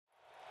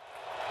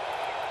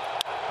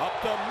Up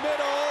the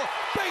middle,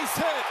 base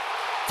hit,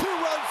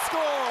 two-run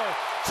score.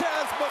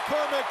 Chas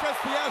McCormick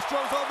gets the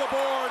Astros on the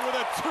board with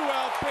a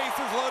two-out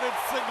bases-loaded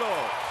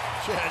single.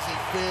 Jazzy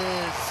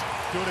Biz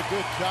doing a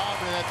good job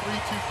in that 3-2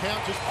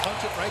 count. Just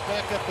punch it right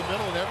back up the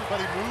middle and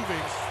everybody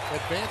moving,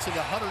 advancing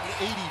 180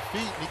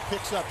 feet, and he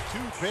picks up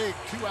two big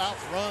two-out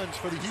runs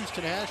for the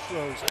Houston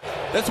Astros.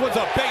 This one's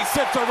a base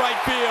hit to right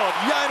field.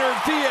 Yainer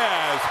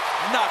Diaz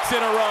knocks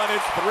in a run.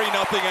 It's 3-0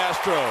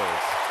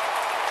 Astros.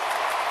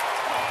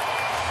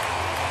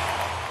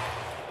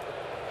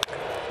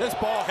 This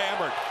ball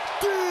hammered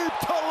deep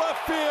to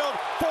left field.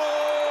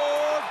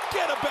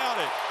 Forget about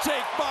it.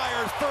 Jake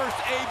Meyers' first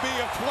AB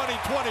of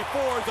 2024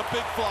 is a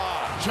big fly.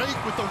 Jake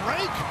with the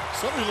rank.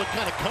 Somebody looked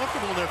kind of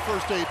comfortable in their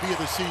first AB of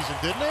the season,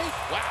 didn't they?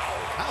 Wow.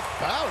 How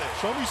about it?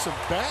 Show me some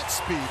bat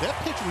speed. That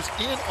pitch was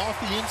in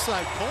off the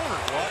inside corner.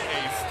 What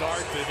a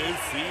start to his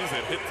season.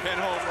 Hit 10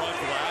 home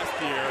runs last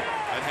year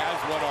and has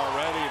one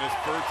already in his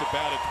first at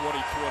bat of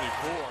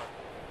 2024.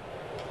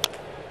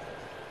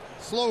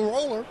 Slow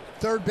roller,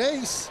 third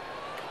base.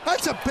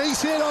 That's a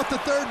base hit off the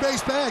third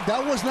base bag.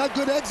 That was not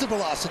good exit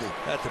velocity.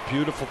 That's a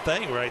beautiful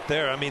thing right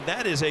there. I mean,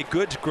 that is a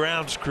good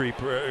ground screw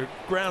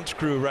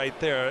right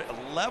there.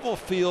 Level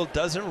field,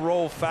 doesn't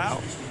roll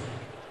foul.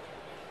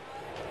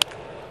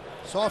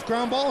 Soft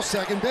ground ball,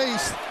 second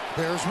base.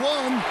 There's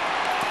one,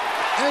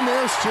 and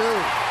there's two.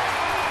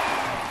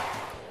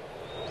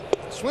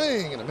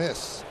 Swing and a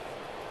miss.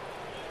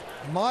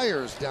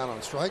 Meyers down on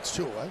strikes,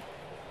 2 away.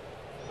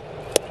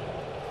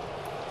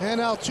 And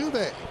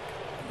Altuve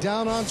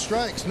down on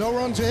strikes, no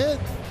runs ahead.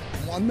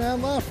 1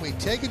 man left. We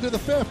take it to the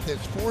 5th.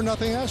 It's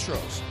 4-0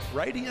 Astros.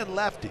 Righty and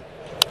lefty.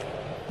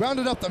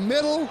 Grounded up the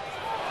middle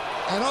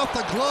and off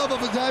the glove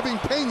of a diving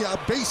Pena.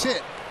 Base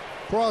hit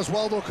for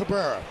Oswaldo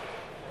Cabrera.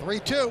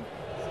 3-2.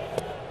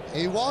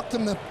 He walked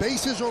him. The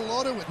bases are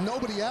loaded with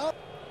nobody out.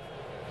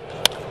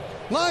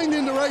 Lined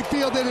into right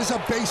field. It is a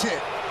base hit.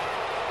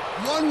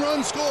 1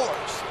 run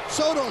scores.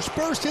 Soto's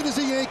first hit as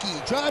a Yankee.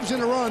 Drives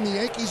in a run. The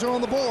Yankees are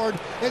on the board.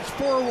 It's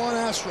 4-1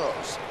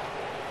 Astros.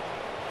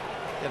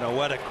 You know,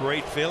 what a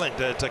great feeling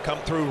to come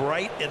through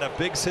right in a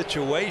big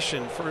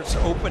situation for its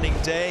opening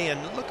day.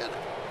 And look at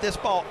this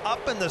ball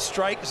up in the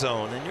strike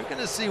zone. And you're going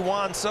to see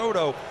Juan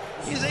Soto.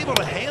 He's able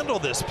to handle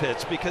this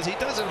pitch because he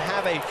doesn't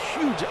have a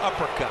huge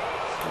uppercut.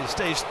 He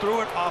stays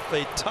through it off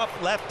a tough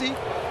lefty.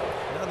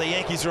 Now the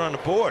Yankees are on the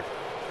board.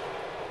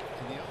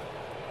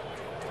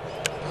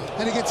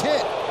 And he gets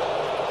hit.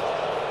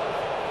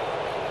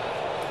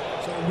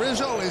 So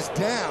Rizzo is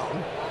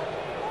down,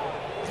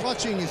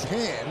 clutching his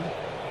hand.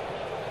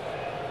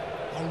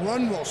 A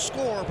run will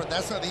score, but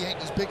that's not the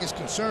Yankees' biggest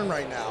concern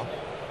right now.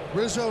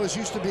 Rizzo is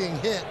used to being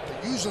hit,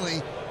 but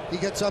usually he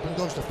gets up and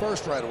goes to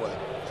first right away.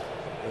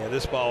 Yeah,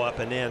 this ball up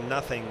and in,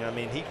 nothing. I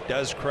mean, he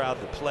does crowd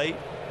the plate.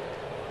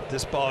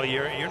 This ball,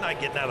 you're not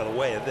getting out of the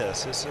way of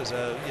this. This is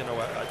a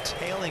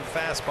tailing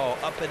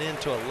fastball up and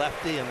into a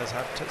lefty, and as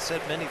I've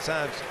said many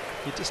times,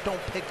 you just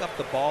don't pick up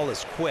the ball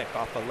as quick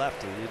off a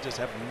lefty. You just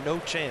have no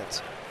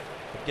chance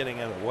of getting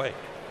out of the way.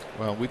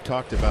 Well, we've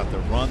talked about the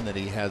run that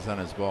he has on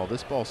his ball.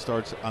 This ball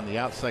starts on the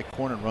outside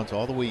corner and runs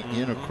all the way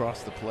in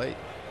across the plate.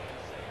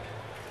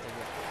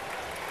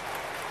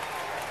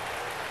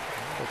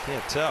 I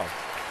can't tell.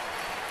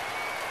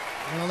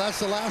 Well, that's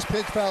the last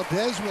pitch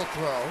Valdez will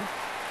throw.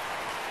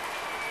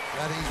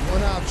 That he's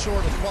 1 out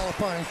short of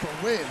qualifying for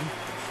a win.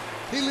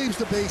 He leaves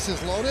the bases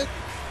loaded.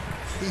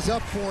 He's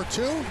up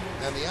 4-2,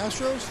 and the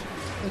Astros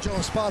and Joe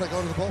Espada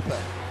go to the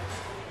bullpen.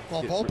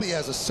 Well, Volpe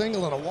has a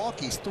single and a walk.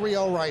 He's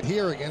 3-0 right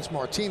here against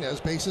Martinez.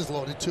 Bases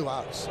loaded, 2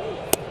 outs.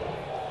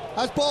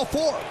 That's ball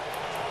 4.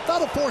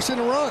 Not a force in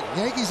a run.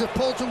 Yankees have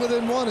pulled to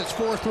within 1. It's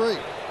 4-3.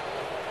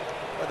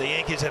 Well, the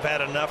Yankees have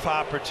had enough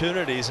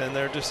opportunities, and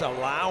they're just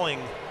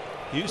allowing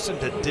Houston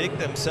to dig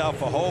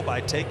themselves a hole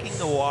by taking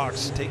the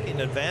walks,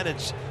 taking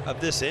advantage of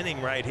this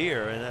inning right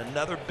here, and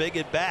another big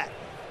at bat.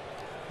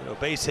 You know,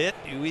 base hit,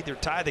 you either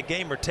tie the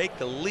game or take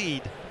the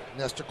lead.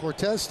 Nestor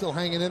Cortez still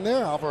hanging in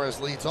there. Alvarez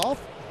leads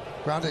off.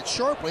 Grounded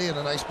sharply, and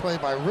a nice play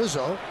by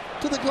Rizzo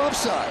to the glove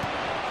side.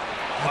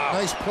 Wow. A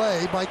nice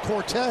play by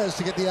Cortez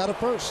to get the out of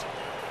first.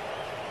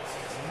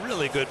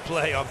 Really good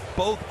play on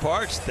both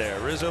parts there.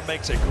 Rizzo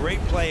makes a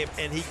great play,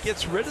 and he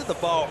gets rid of the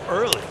ball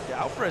early.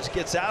 Alvarez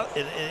gets out,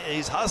 and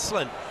he's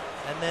hustling.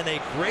 And then a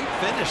great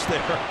finish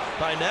there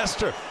by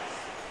Nestor.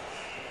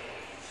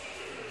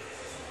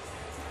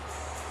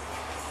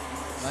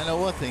 I know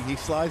one thing, he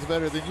slides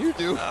better than you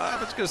do. I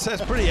was going to say,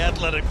 it's pretty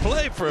athletic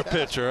play for a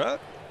pitcher, huh?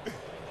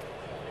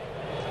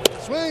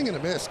 Swing and a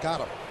miss, got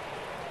him.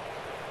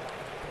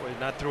 Well, he's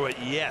not through it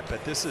yet,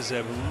 but this is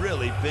a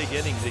really big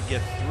inning to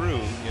get through.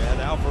 You had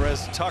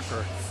Alvarez,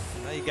 Tucker.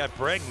 Now you got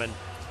Bregman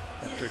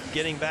after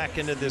getting back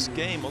into this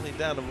game, only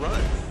down a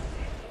run.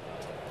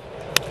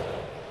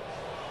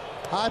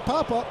 High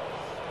pop-up.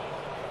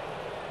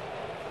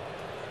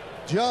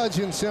 Judge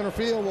in center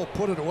field will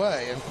put it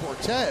away, and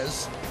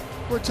Cortez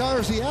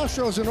retires the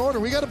Astros in order.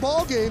 We got a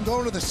ball game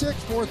going to the 6th,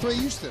 4-3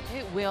 Houston.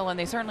 It will, and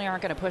they certainly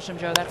aren't going to push him,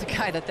 Joe. That's a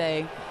guy that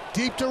they...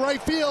 Deep to right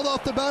field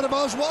off the bat of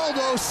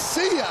Oswaldo.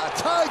 See ya,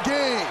 tie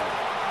game.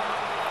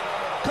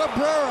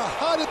 Cabrera,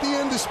 hot at the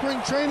end of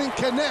spring training,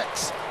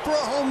 connects for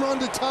a home run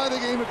to tie the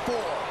game at 4.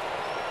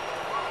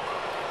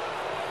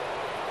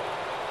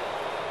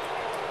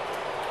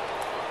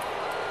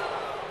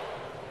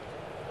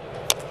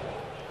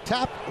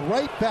 Tap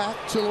right back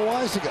to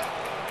Loizaga.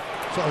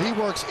 So he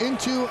works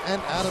into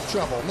and out of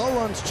trouble. No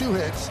runs, 2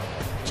 hits,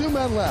 2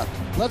 men left.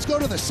 Let's go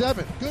to the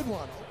 7th. Good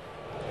one.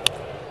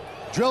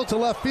 Drill to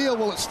left field.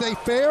 Will it stay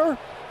fair?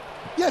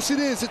 Yes, it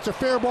is. It's a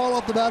fair ball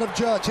off the bat of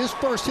Judge. His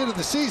first hit of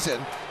the season,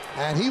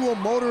 and he will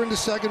motor into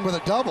second with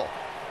a double.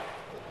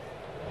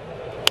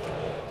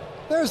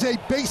 There's a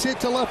base hit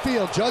to left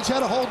field. Judge had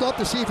to hold up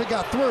to see if it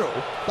got through.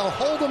 They'll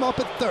hold him up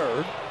at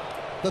third.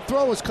 The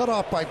throw is cut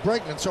off by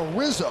Bregman, so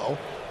Rizzo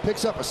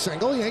picks up a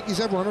single. Yankees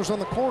have runners on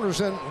the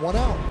corners and 1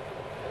 out.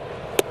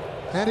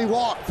 And he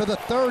walked for the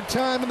 3rd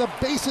time, and the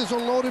bases are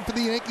loaded for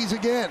the Yankees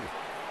again.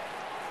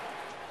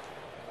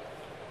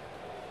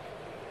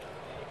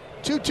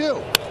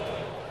 2-2.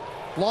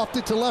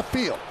 Lofted to left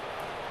field.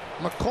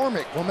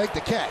 McCormick will make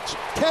the catch.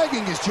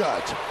 Tagging is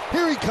Judge.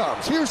 Here he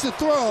comes. Here's the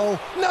throw.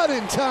 Not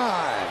in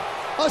time.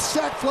 A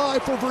sac fly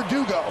for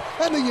Verdugo,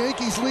 and the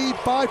Yankees lead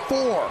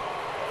 5-4.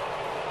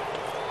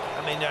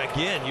 I mean,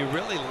 again, you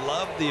really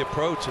love the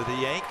approach of the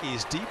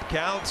Yankees. Deep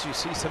counts, you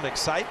see some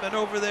excitement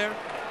over there.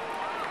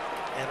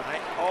 And I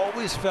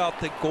always felt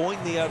that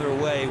going the other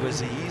way was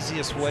the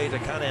easiest way to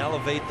kind of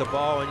elevate the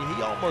ball, and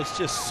he almost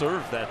just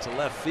served that to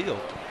left field.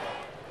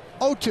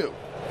 0-2.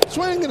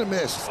 Swing and a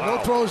miss. Wow.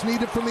 No throws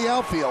needed from the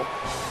outfield.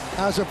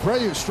 As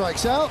Abreu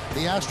strikes out,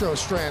 the Astros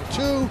strand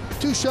 2.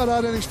 2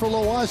 shutout innings for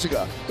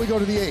Loizaga. We go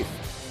to the 8th.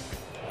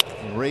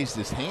 He raised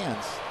his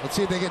hands. Let's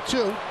see if they get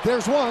 2.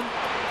 There's 1.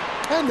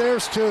 And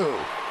there's 2.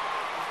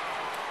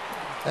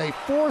 A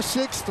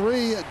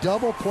 4-6-3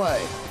 double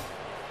play.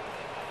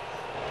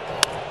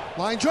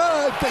 Line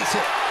drive, base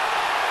hit.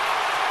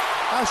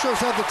 Astros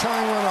have the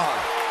tying run on.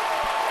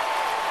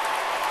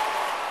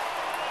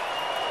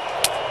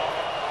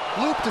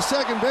 Loop to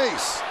second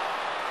base.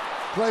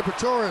 Gleyber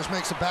Torres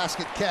makes a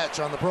basket catch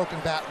on the broken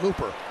bat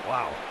looper.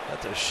 Wow,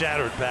 that's a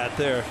shattered bat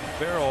there.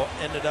 Farrell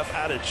ended up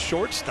out at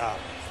shortstop.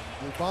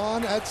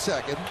 Ruban at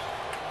second.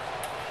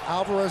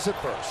 Alvarez at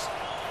first.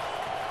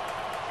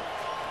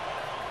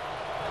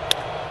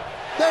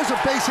 There's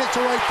a base hit to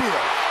right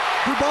field.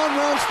 Ruban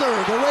rounds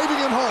third. They're waving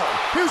him home.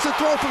 Here's the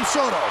throw from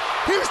Soto.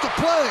 Here's the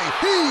play.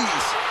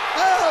 He's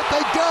out.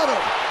 They got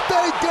him.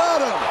 They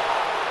got him.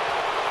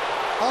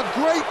 A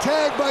great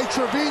tag by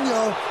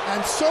Trevino,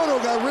 and Soto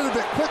got rid of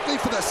it quickly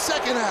for the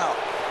 2nd out.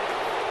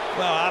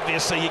 Well,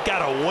 obviously, you got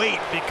to wait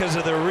because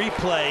of the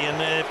replay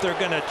and if they're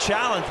going to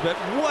challenge, but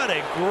what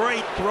a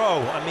great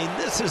throw. I mean,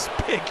 this is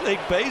big league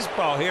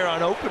baseball here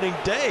on opening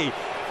day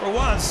for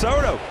Juan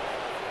Soto.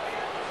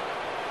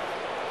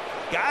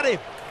 Got him.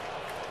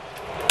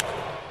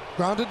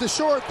 Grounded to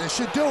short. This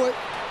should do it.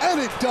 And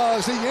it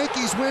does. The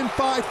Yankees win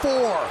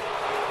 5-4.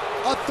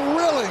 A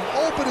thrilling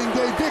opening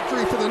day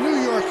victory for the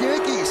New York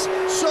Yankees.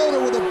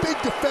 Soto with a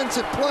big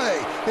defensive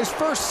play. His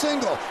first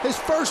single, his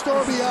first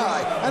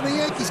RBI. And the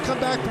Yankees come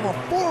back from a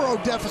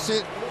 4-0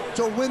 deficit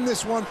to win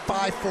this one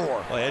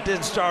 5-4. Well, it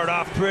didn't start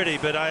off pretty,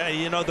 but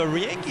the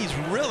Yankees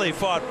really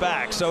fought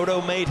back.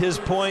 Soto made his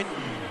point.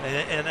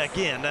 And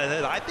again,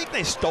 I think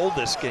they stole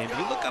this game.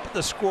 You look up at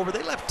the scoreboard,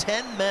 they left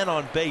 10 men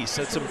on base.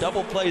 Had some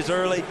double plays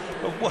early,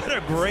 but what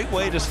a great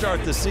way to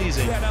start the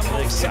season.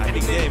 An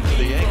exciting game for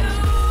the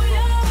Yankees.